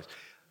Jesus Christ.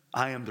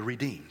 I am the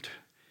redeemed.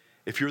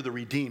 If you're the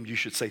redeemed, you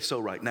should say so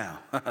right now.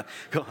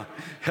 Go on.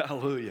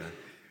 Hallelujah.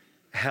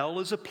 Hell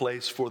is a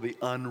place for the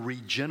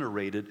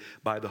unregenerated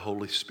by the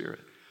Holy Spirit.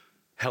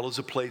 Hell is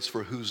a place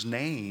for whose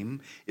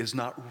name is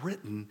not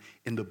written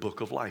in the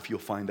book of life. You'll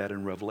find that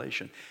in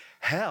Revelation.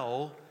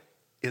 Hell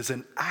is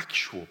an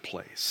actual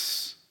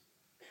place.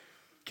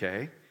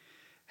 Okay?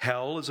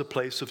 Hell is a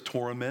place of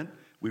torment.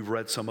 We've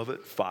read some of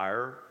it.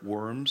 Fire,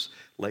 worms,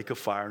 lake of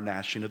fire,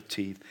 gnashing of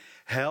teeth.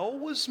 Hell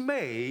was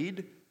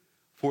made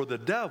for the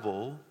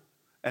devil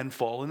and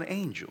fallen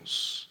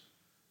angels.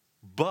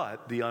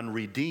 But the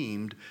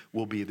unredeemed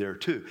will be there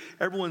too.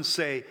 Everyone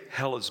say,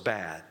 hell is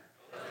bad.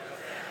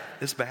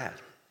 It's bad.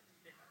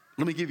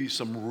 Let me give you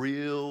some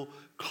real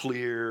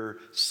clear,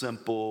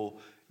 simple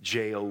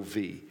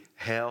J-O-V.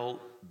 Hell,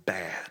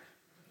 bad.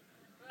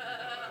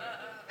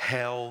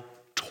 Hell,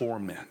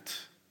 torment.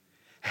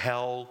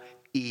 Hell,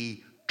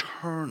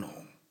 eternal.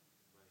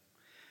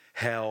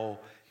 Hell,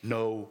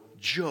 no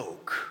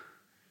joke.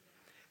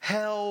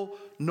 Hell,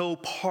 no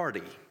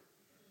party.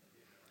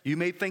 You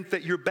may think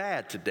that you're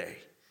bad today.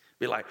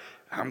 Be like,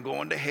 I'm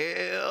going to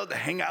hell to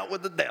hang out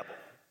with the devil.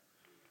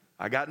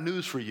 I got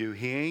news for you.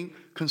 He ain't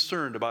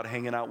concerned about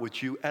hanging out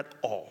with you at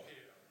all.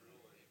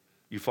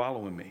 You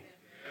following me?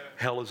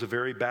 Hell is a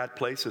very bad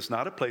place. It's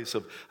not a place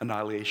of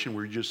annihilation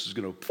where you're just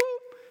going to poof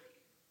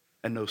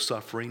and no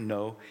suffering.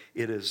 No,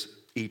 it is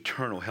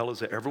eternal. Hell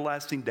is an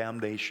everlasting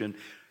damnation,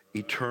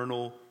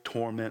 eternal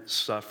torment,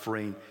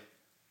 suffering.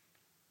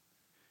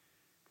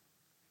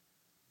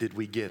 Did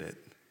we get it?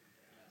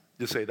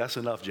 Just say, that's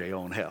enough, Jay,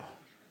 on hell.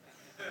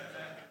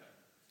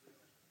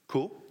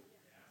 Cool?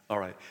 All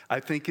right. I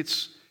think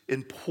it's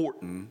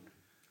important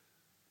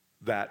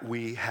that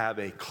we have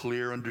a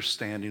clear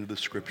understanding of the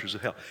scriptures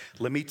of hell.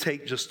 Let me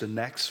take just the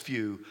next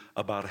few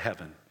about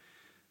heaven.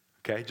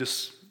 Okay?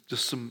 Just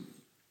some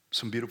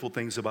beautiful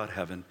things about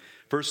heaven.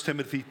 1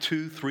 Timothy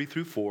 2, 3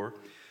 through 4.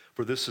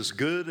 For this is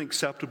good and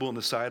acceptable in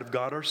the sight of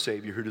God our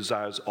Savior, who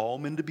desires all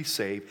men to be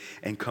saved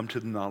and come to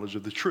the knowledge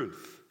of the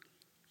truth.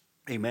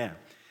 Amen.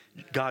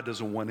 God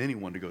doesn't want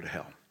anyone to go to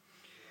hell.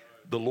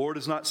 The Lord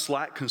is not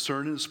slack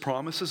concerning his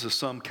promises, as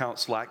some count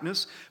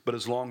slackness, but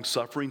is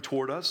long-suffering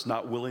toward us,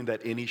 not willing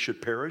that any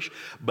should perish,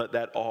 but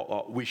that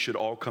we should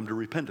all come to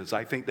repentance.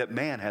 I think that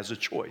man has a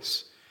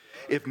choice.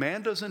 If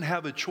man doesn't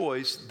have a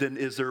choice, then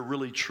is there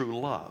really true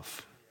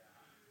love?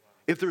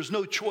 If there's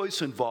no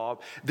choice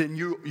involved, then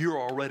you're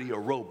already a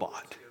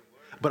robot.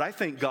 But I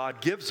think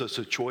God gives us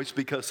a choice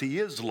because he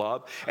is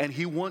love, and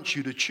he wants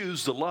you to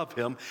choose to love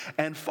him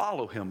and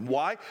follow him.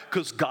 Why?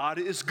 Because God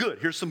is good.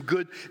 Here's some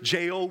good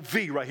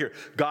J-O-V right here.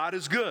 God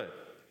is good.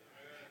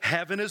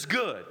 Heaven is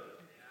good.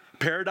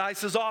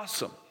 Paradise is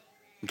awesome.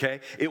 Okay?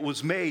 It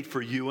was made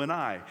for you and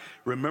I.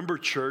 Remember,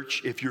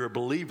 church, if you're a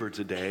believer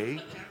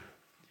today,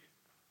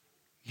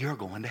 you're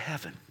going to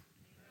heaven.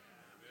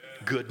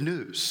 Good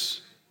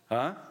news.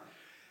 Huh?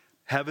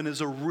 Heaven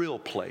is a real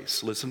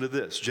place. Listen to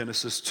this,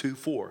 Genesis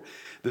 2:4.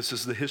 This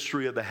is the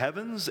history of the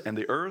heavens and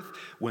the earth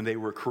when they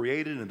were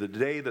created in the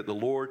day that the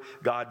Lord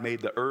God made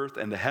the earth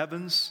and the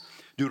heavens.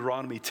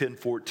 Deuteronomy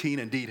 10:14.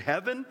 Indeed,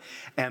 heaven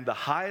and the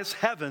highest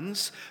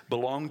heavens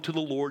belong to the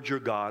Lord your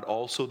God,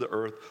 also the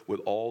earth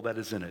with all that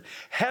is in it.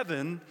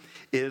 Heaven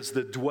is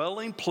the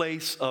dwelling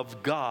place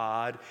of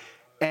God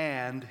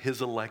and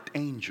his elect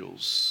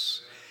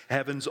angels.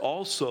 Heaven's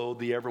also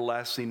the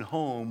everlasting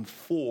home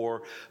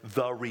for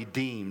the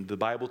redeemed. The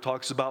Bible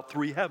talks about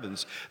three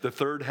heavens. The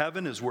third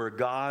heaven is where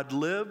God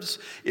lives.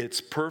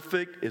 It's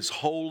perfect, it's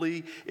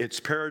holy,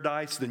 it's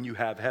paradise. Then you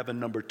have heaven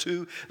number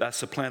 2. That's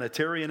the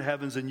planetarian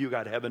heavens. And you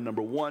got heaven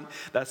number 1.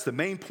 That's the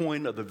main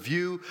point of the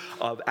view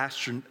of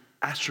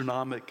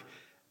astronomic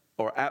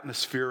or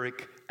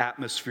atmospheric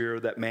atmosphere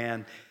that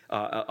man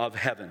of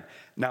heaven.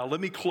 Now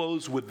let me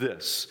close with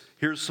this.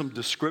 Here's some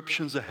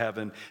descriptions of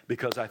heaven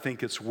because I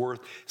think it's worth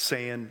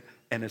saying,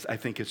 and I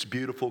think it's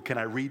beautiful. Can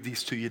I read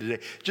these to you today?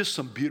 Just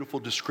some beautiful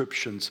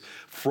descriptions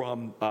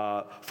from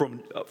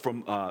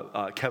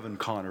Kevin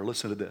Conner.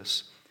 Listen to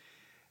this.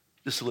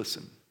 Just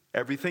listen.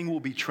 Everything will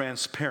be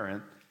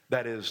transparent.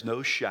 That is,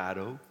 no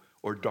shadow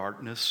or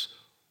darkness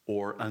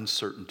or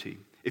uncertainty.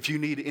 If you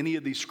need any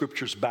of these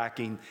scriptures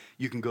backing,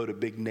 you can go to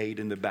Big Nate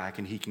in the back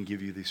and he can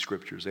give you these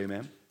scriptures.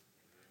 Amen.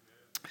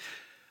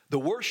 The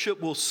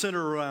worship will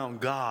center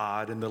around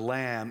God and the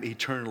Lamb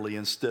eternally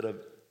instead of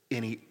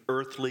any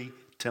earthly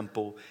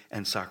temple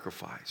and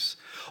sacrifice.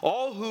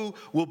 All who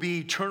will be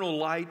eternal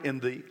light in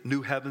the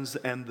new heavens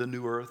and the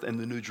new earth and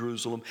the new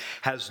Jerusalem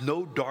has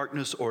no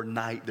darkness or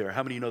night there.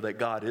 How many of you know that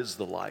God is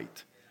the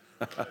light?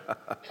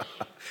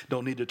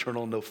 Don't need to turn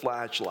on no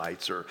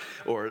flashlights or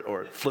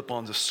flip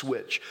on the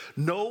switch.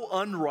 No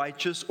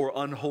unrighteous or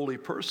unholy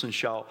person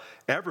shall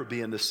ever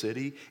be in the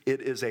city.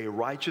 It is a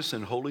righteous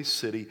and holy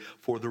city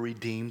for the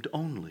redeemed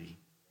only.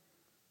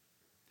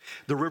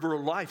 The river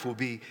of life will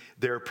be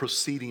there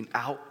proceeding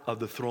out of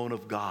the throne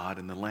of God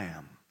and the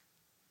Lamb.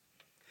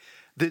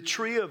 The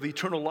tree of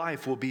eternal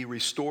life will be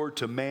restored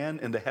to man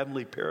in the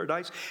heavenly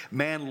paradise.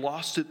 Man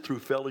lost it through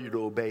failure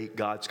to obey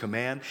God's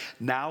command.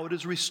 Now it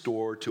is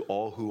restored to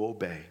all who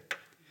obey.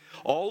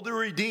 All the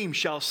redeemed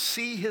shall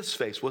see his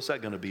face. What's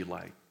that going to be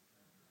like?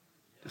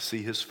 To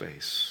see his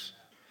face.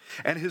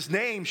 And his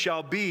name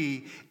shall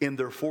be in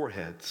their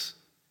foreheads.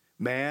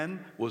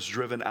 Man was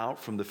driven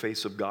out from the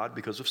face of God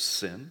because of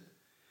sin.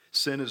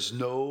 Sin is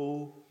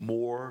no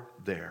more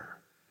there.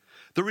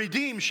 The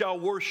redeemed shall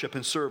worship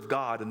and serve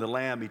God and the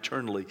Lamb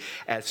eternally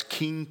as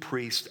king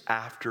priest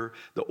after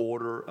the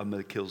order of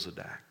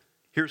Melchizedek.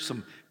 Here's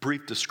some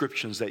brief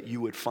descriptions that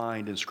you would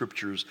find in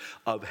scriptures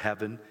of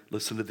heaven.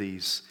 Listen to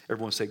these.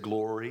 Everyone say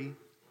glory.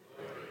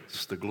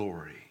 It's the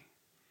glory.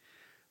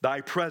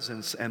 Thy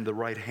presence and the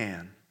right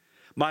hand.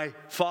 My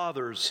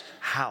Father's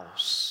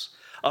house,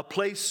 a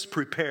place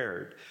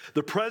prepared,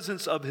 the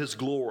presence of his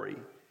glory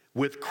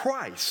with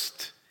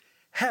Christ,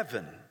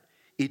 heaven,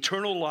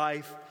 eternal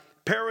life,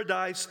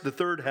 paradise, the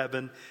third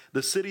heaven,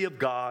 the city of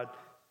God,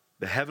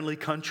 the heavenly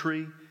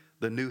country,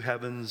 the new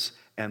heavens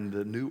and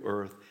the new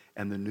earth,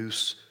 and the new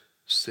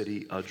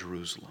city of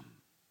Jerusalem.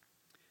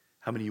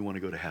 How many of you want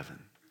to go to heaven?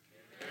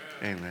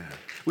 Amen.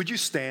 Would you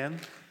stand?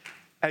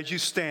 As you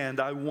stand,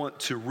 I want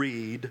to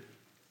read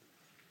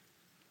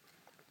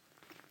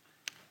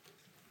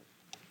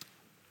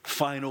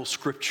final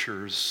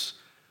scriptures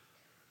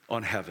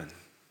on heaven.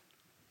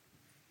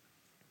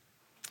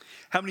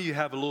 How many of you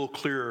have a little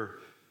clearer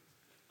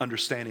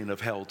understanding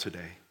of hell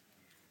today?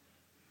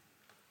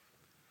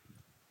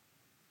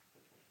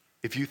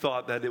 If you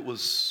thought that it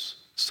was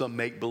some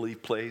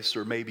make-believe place,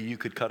 or maybe you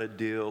could cut a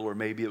deal, or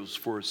maybe it was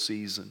for a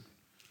season,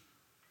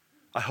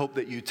 I hope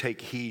that you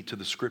take heed to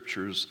the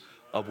scriptures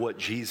of what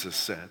Jesus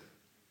said.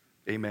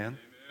 Amen?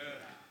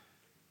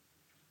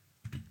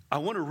 I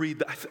want to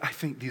read, I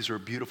think these are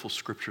beautiful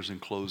scriptures in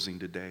closing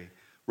today.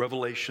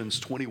 Revelations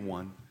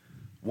 21,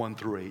 1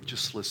 through 8.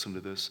 Just listen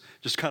to this.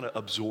 Just kind of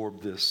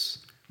absorb this.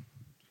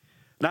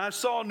 Now I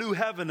saw a new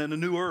heaven and a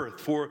new earth,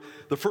 for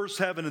the first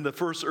heaven and the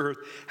first earth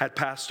had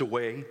passed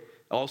away.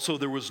 Also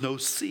there was no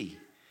sea.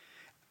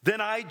 Then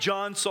I,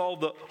 John, saw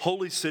the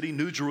holy city,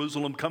 New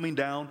Jerusalem, coming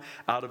down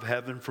out of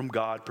heaven from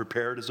God,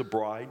 prepared as a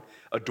bride,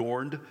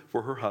 adorned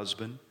for her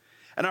husband.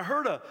 And I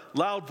heard a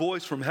loud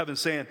voice from heaven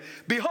saying,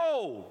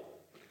 Behold,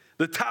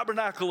 the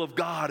tabernacle of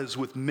God is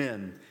with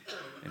men,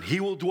 and he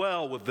will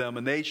dwell with them,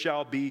 and they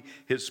shall be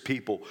his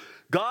people.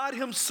 God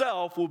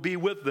himself will be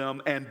with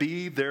them and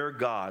be their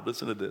God.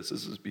 Listen to this.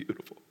 This is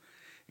beautiful.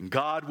 And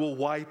God will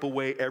wipe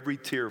away every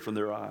tear from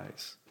their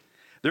eyes.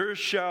 There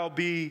shall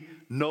be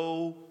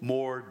no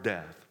more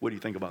death. What do you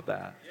think about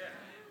that? Yeah.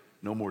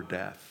 No more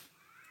death.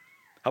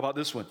 How about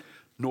this one?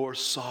 Nor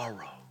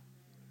sorrow,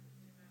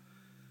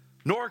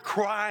 nor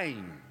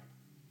crying.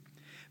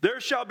 There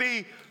shall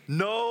be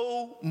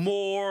no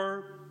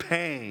more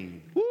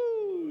pain.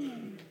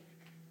 Woo!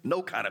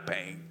 No kind of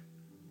pain.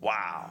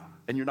 Wow.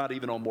 And you're not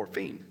even on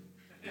morphine.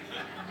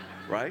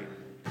 Right?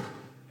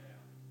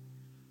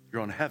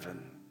 You're on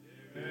heaven.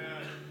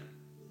 Amen.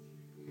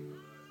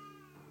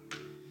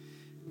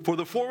 For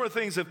the former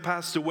things have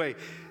passed away.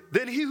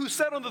 Then he who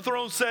sat on the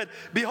throne said,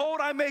 Behold,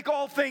 I make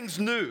all things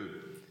new.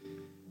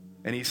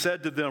 And he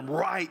said to them,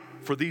 Write,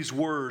 for these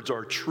words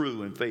are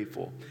true and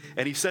faithful.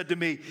 And he said to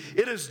me,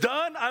 It is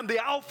done. I'm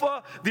the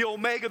Alpha, the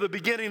Omega, the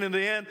beginning and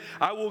the end.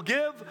 I will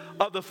give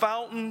of the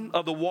fountain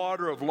of the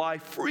water of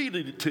life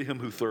freely to him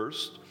who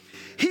thirsts.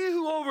 He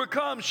who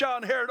overcomes shall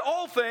inherit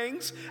all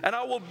things, and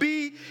I will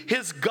be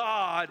his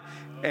God,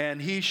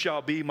 and he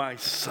shall be my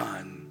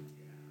son.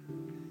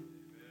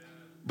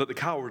 But the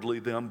cowardly,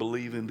 the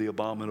unbelieving, the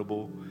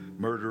abominable,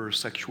 murderers,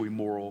 sexually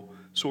immoral,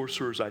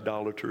 sorcerers,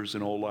 idolaters,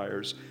 and all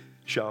liars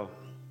shall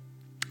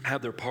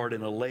have their part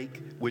in a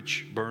lake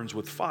which burns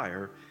with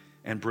fire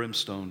and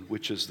brimstone,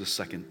 which is the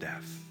second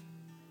death.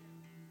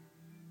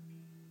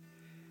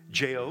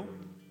 J.O.,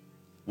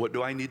 what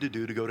do I need to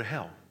do to go to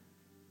hell?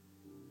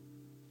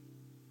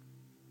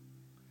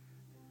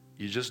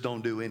 You just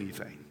don't do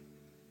anything.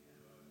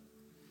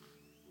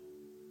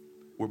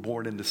 We're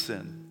born into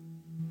sin.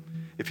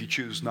 If you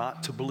choose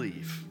not to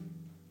believe,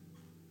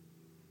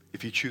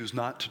 if you choose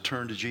not to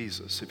turn to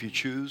Jesus, if you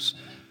choose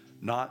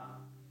not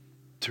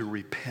to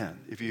repent,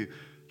 if you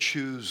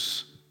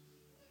choose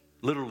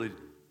literally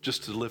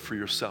just to live for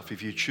yourself,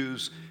 if you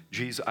choose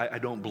Jesus, I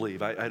don't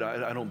believe. I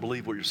don't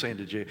believe what you're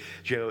saying to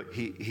Joe.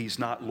 He's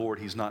not Lord.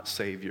 He's not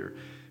Savior.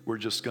 We're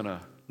just going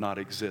to not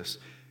exist.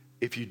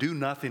 If you do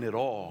nothing at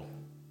all,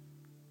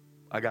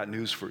 I got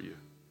news for you.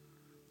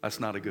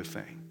 That's not a good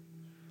thing.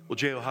 Well,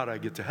 J.O., how do I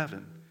get to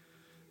heaven?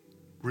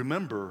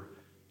 Remember,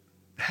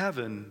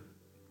 heaven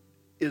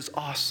is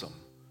awesome.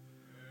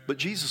 But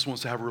Jesus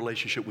wants to have a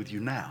relationship with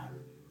you now.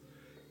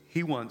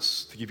 He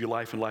wants to give you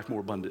life and life more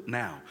abundant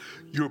now.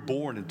 You're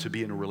born to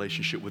be in a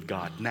relationship with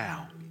God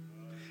now.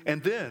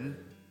 And then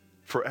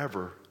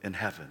forever in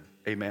heaven.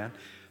 Amen.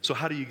 So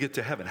how do you get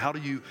to heaven? How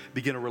do you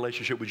begin a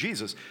relationship with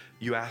Jesus?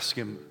 You ask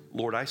him,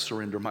 Lord, I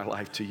surrender my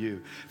life to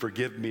you.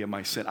 Forgive me of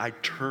my sin. I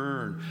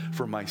turn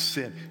from my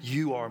sin.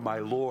 You are my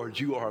Lord.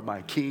 You are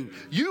my King.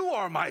 You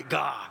are my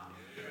God.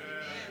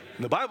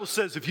 And the Bible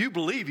says if you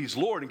believe he's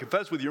Lord and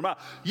confess with your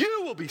mouth,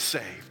 you will be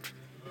saved.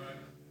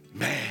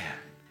 Man,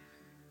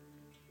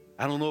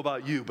 I don't know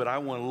about you, but I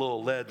want a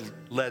little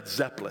Led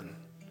Zeppelin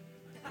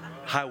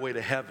Highway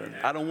to Heaven.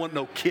 I don't want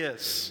no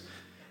Kiss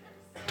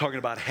talking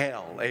about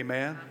hell.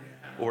 Amen?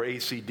 Or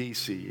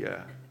AC/DC.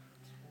 Yeah.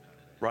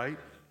 Right?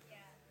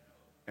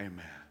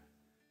 Amen.